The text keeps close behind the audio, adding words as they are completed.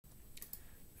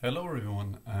Hello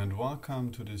everyone and welcome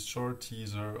to this short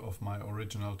teaser of my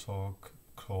original talk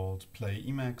called Play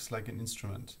Emacs Like an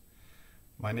Instrument.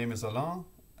 My name is Alain,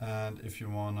 and if you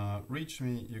wanna reach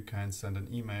me you can send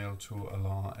an email to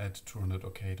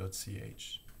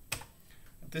alain@200ok.ch.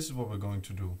 This is what we're going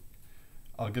to do.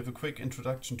 I'll give a quick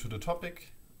introduction to the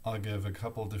topic, I'll give a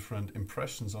couple different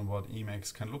impressions on what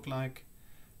Emacs can look like,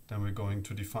 then we're going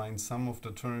to define some of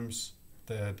the terms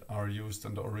that are used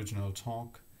in the original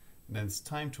talk. Then it's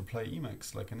time to play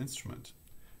Emacs like an instrument.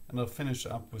 And I'll finish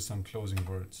up with some closing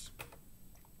words.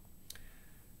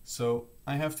 So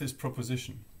I have this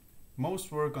proposition.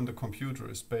 Most work on the computer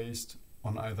is based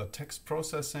on either text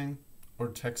processing or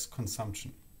text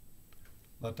consumption.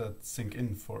 Let that sink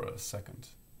in for a second.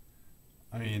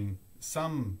 I mean,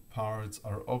 some parts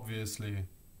are obviously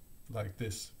like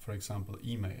this, for example,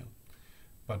 email.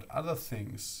 But other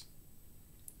things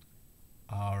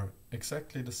are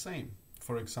exactly the same.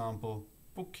 For example,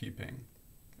 bookkeeping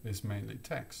is mainly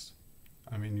text.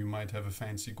 I mean, you might have a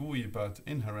fancy GUI, but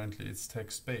inherently it's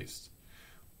text-based.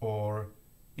 Or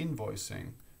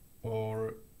invoicing,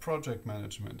 or project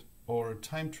management, or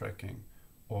time tracking,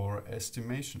 or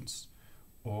estimations,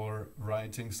 or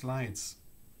writing slides,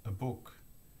 a book.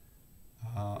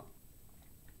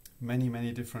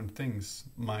 Many different things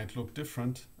might look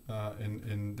different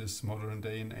in this modern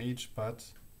day and age,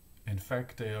 but in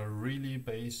fact, they are really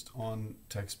based on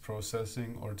text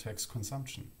processing or text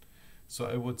consumption. So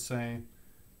I would say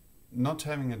not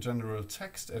having a general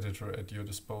text editor at your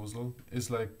disposal is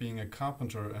like being a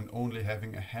carpenter and only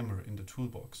having a hammer in the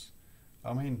toolbox.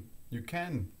 I mean, you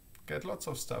can get lots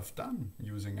of stuff done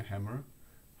using a hammer.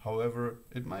 However,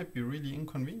 it might be really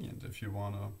inconvenient if you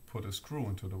want to put a screw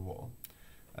into the wall.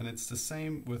 And it's the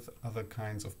same with other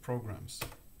kinds of programs.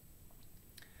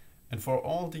 And for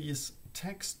all these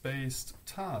text-based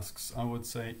tasks, I would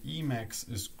say Emacs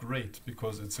is great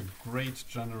because it's a great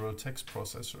general text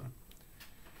processor.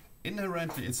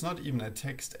 Inherently, it's not even a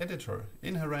text editor.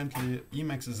 Inherently,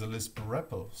 Emacs is a Lisp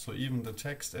REPL, so even the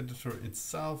text editor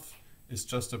itself is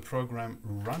just a program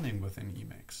running within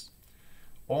Emacs.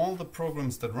 All the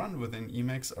programs that run within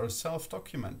Emacs are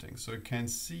self-documenting, so you can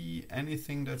see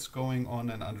anything that's going on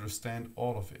and understand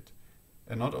all of it.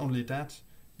 And not only that,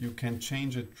 you can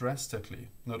change it drastically.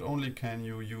 Not only can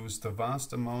you use the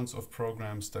vast amounts of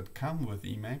programs that come with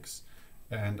Emacs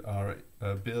and are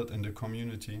built in the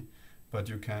community, but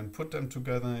you can put them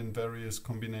together in various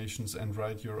combinations and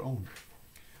write your own.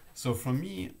 So for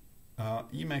me,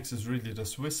 Emacs is really the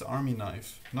Swiss Army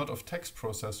knife, not of text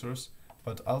processors,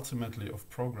 but ultimately of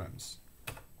programs.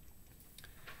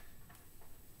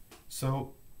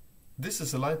 So this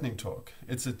is a lightning talk.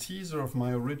 It's a teaser of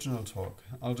my original talk.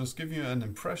 I'll just give you an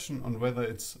impression on whether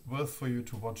it's worth for you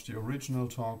to watch the original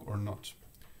talk or not.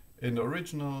 In the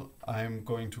original, I'm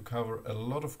going to cover a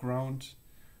lot of ground.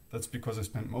 That's because I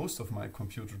spent most of my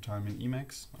computer time in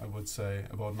Emacs. I would say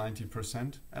about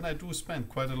 90%. And I do spend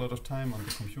quite a lot of time on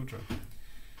the computer.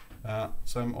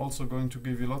 So I'm also going to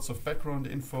give you lots of background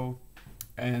info.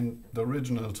 And the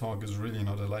original talk is really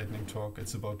not a lightning talk.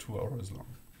 It's about 2 hours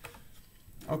long.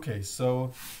 Okay,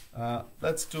 so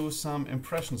let's do some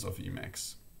impressions of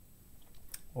Emacs.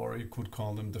 Or you could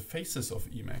call them the faces of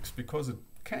Emacs, because it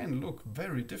can look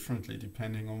very differently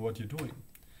depending on what you're doing.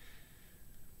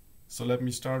 So let me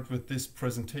start with this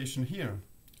presentation here.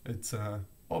 It's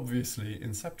obviously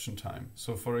inception time.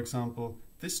 So for example,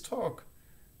 this talk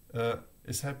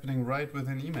is happening right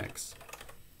within Emacs.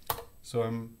 So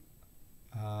I'm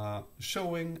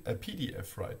showing a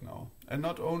PDF right now. And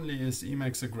not only is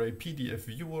Emacs a great PDF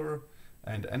viewer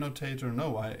and annotator,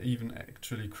 no, I even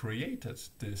actually created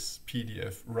this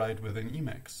PDF right within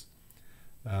Emacs.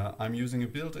 I'm using a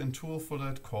built-in tool for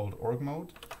that called org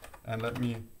mode. And let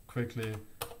me quickly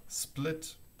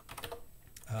split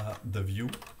the view.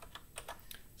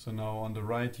 So now on the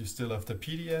right you still have the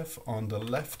PDF, on the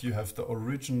left you have the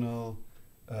original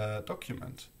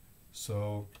document.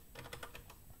 So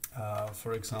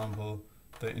for example,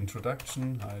 the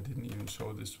introduction, I didn't even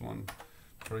show this one.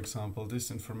 For example,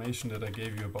 this information that I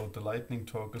gave you about the lightning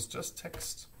talk is just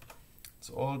text. It's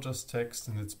all just text,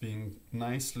 and it's being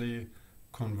nicely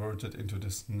converted into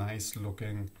this nice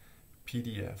looking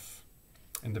PDF.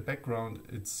 In the background,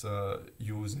 it's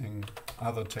using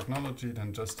other technology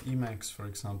than just Emacs, for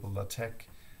example, LaTeX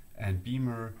and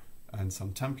Beamer and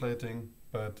some templating,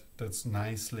 but that's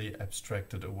nicely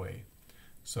abstracted away.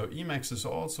 So Emacs is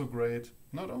also great,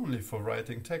 not only for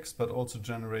writing text, but also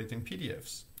generating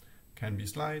PDFs. Can be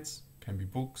slides, can be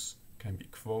books, can be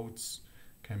quotes,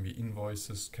 can be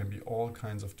invoices, can be all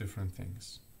kinds of different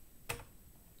things.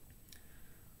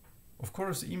 Of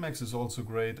course, Emacs is also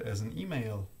great as an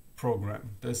email program.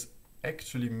 There's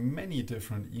actually many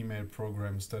different email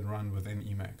programs that run within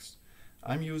Emacs.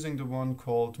 I'm using the one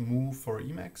called Move for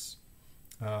Emacs,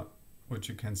 which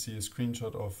you can see a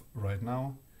screenshot of right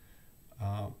now.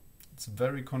 It's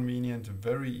very convenient,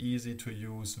 very easy to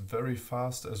use, very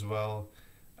fast as well.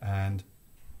 And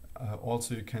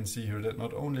also you can see here that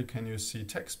not only can you see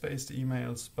text-based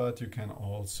emails, but you can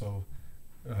also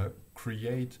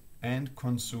create and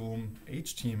consume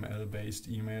HTML-based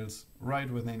emails right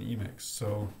within Emacs.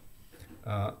 So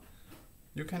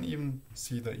you can even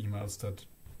see the emails that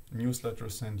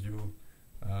newsletters send you,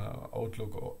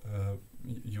 Outlook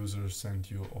users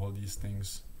send you, all these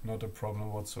things, not a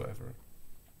problem whatsoever.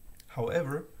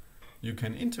 However, you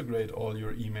can integrate all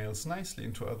your emails nicely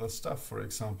into other stuff. For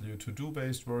example, your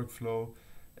to-do-based workflow,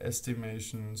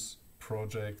 estimations,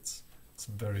 projects. It's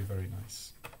very, very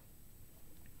nice.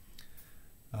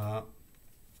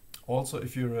 Also,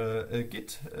 if you're a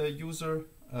Git user,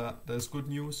 there's good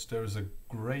news. There's a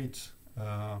great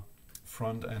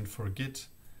front end for Git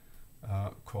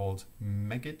called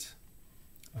Megit.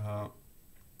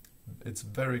 It's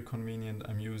very convenient.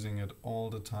 I'm using it all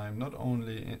the time, not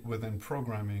only within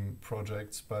programming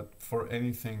projects, but for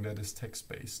anything that is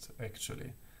text-based,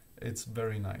 actually. It's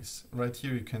very nice. Right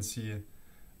here you can see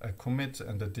a commit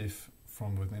and a diff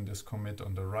from within this commit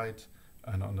on the right,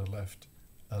 and on the left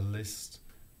a list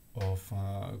of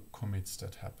commits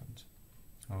that happened.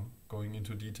 Going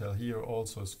into detail here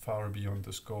also is far beyond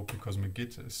the scope because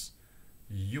Megit is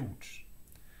huge.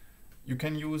 You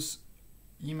can use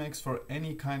Emacs for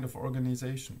any kind of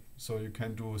organization. So you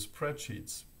can do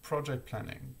spreadsheets, project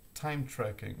planning, time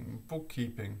tracking,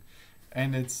 bookkeeping,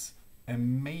 and it's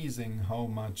amazing how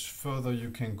much further you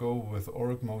can go with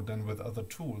org mode than with other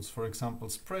tools. For example,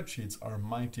 spreadsheets are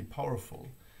mighty powerful.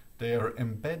 They are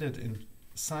embedded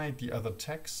inside the other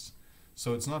text.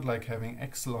 So it's not like having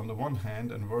Excel on the one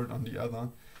hand and Word on the other.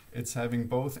 It's having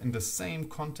both in the same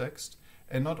context.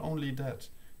 And not only that,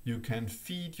 you can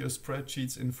feed your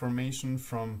spreadsheets information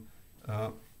from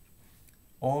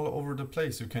all over the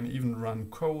place. You can even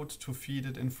run code to feed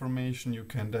it information. You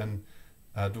can then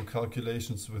do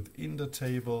calculations within the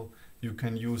table. You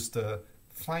can use the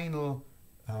final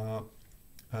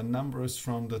numbers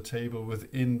from the table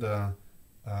within the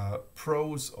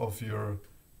prose of your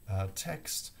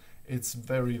text. It's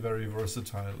very, very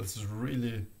versatile. It's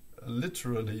really,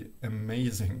 literally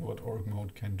amazing what org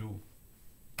mode can do.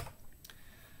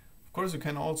 Of course, you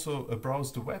can also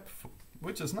browse the web,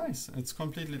 which is nice. It's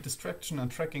completely distraction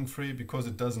and tracking free because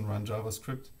it doesn't run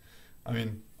JavaScript. I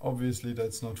mean, obviously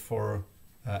that's not for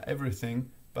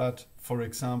everything, but for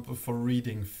example, for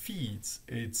reading feeds,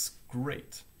 it's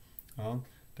great.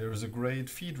 There is a great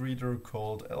feed reader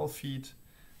called lfeed,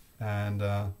 and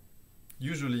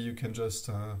usually you can just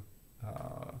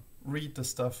read the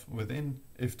stuff within.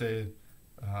 If they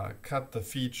cut the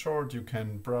feed short, you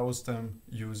can browse them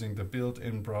using the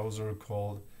built-in browser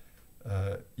called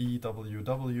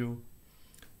EWW.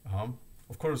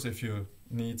 Of course, if you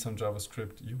need some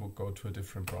JavaScript, you will go to a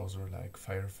different browser like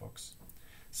Firefox.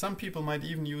 Some people might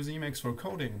even use Emacs for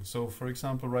coding. So for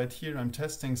example, right here, I'm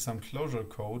testing some Clojure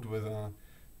code with a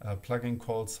plugin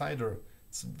called Cider.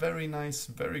 It's very nice,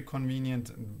 very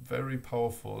convenient, and very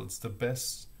powerful. It's the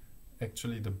best,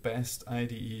 actually the best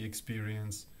IDE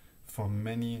experience for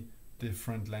many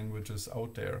different languages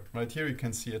out there. Right here you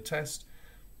can see a test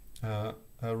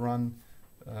run,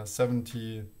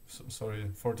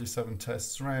 47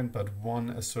 tests ran, but one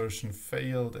assertion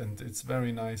failed, and it's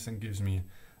very nice and gives me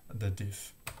the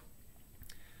diff.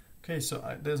 Okay,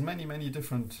 so there's many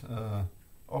different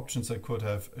options I could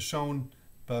have shown,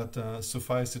 but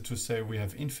suffice it to say we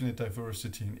have infinite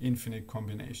diversity and infinite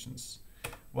combinations.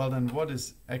 Well then, what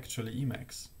is actually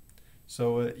Emacs?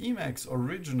 So Emacs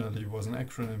originally was an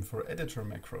acronym for editor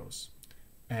macros,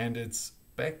 and it's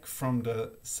back from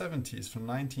the 70s, from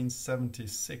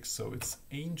 1976, so it's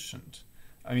ancient.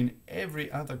 I mean,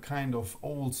 every other kind of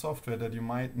old software that you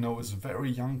might know is very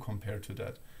young compared to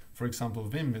that. For example,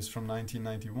 Vim is from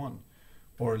 1991,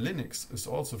 or Linux is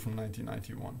also from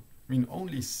 1991. I mean,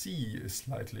 only C is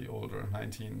slightly older,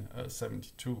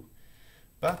 1972.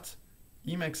 But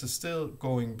Emacs is still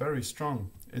going very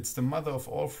strong. It's the mother of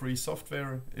all free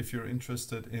software. If you're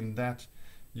interested in that,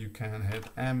 you can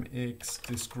hit mx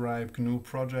describe GNU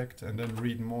project and then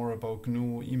read more about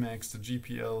GNU, Emacs, the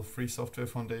GPL, Free Software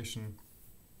Foundation,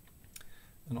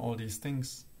 and all these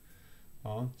things.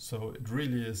 So it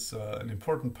really is an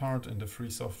important part in the free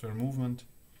software movement,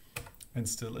 and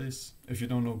still is. If you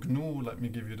don't know GNU, let me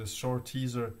give you this short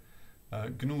teaser.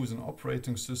 GNU is an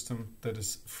operating system that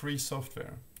is free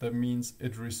software. That means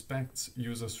it respects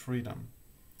users' freedom.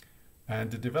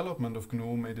 And the development of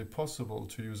GNU made it possible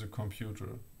to use a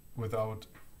computer without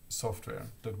software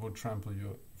that would trample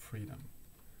your freedom.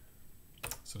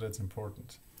 So that's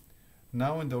important.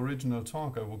 Now in the original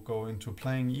talk I would go into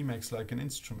playing Emacs like an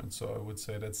instrument, so I would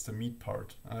say that's the meat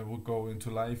part. I would go into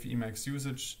live Emacs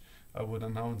usage, I would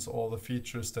announce all the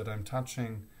features that I'm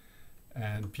touching,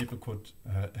 and people could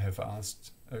have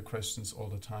asked questions all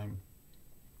the time.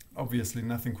 Obviously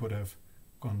nothing could have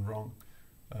gone wrong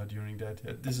during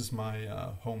that. This is my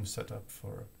home setup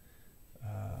for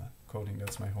coding,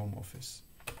 that's my home office.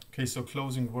 Okay, so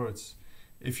closing words.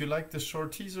 If you like this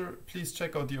short teaser, please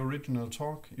check out the original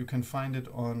talk. You can find it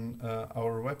on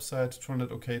our website,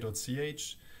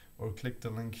 200ok.ch, or click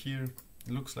the link here.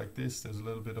 It looks like this. There's a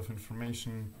little bit of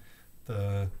information.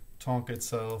 The talk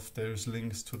itself, there's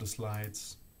links to the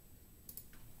slides.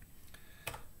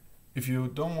 If you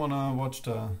don't want to watch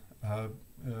the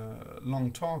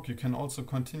long talk, you can also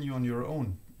continue on your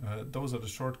own. Those are the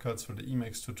shortcuts for the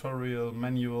Emacs tutorial,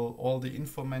 manual, all the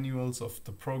info manuals of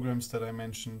the programs that I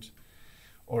mentioned.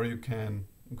 Or you can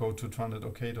go to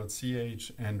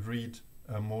 200ok.ch and read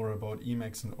more about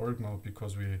Emacs and org mode,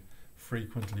 because we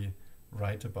frequently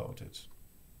write about it.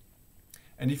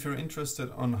 And if you're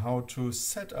interested on how to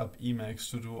set up Emacs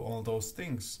to do all those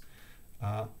things,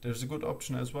 there's a good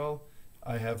option as well.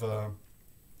 I have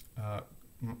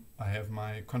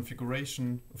my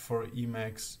configuration for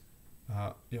Emacs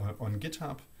on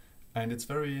GitHub, and it's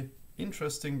very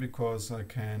interesting because I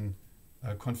can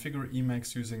configure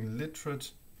Emacs using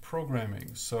literate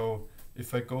programming. So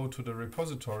if I go to the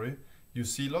repository, you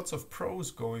see lots of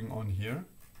pros going on here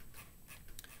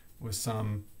with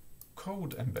some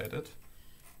code embedded.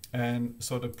 And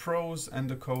so the pros and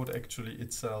the code actually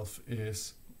itself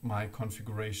is my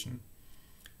configuration.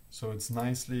 So it's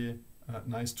nice to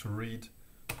read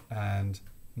and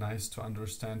nice to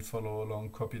understand, follow along,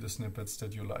 copy the snippets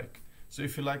that you like. So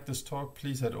if you like this talk,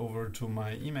 please head over to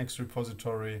my Emacs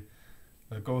repository,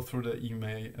 go through the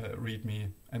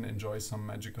README and enjoy some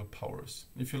magical powers.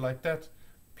 If you like that,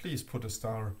 please put a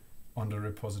star on the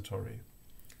repository.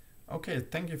 Okay,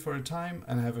 thank you for your time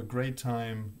and have a great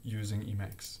time using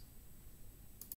Emacs.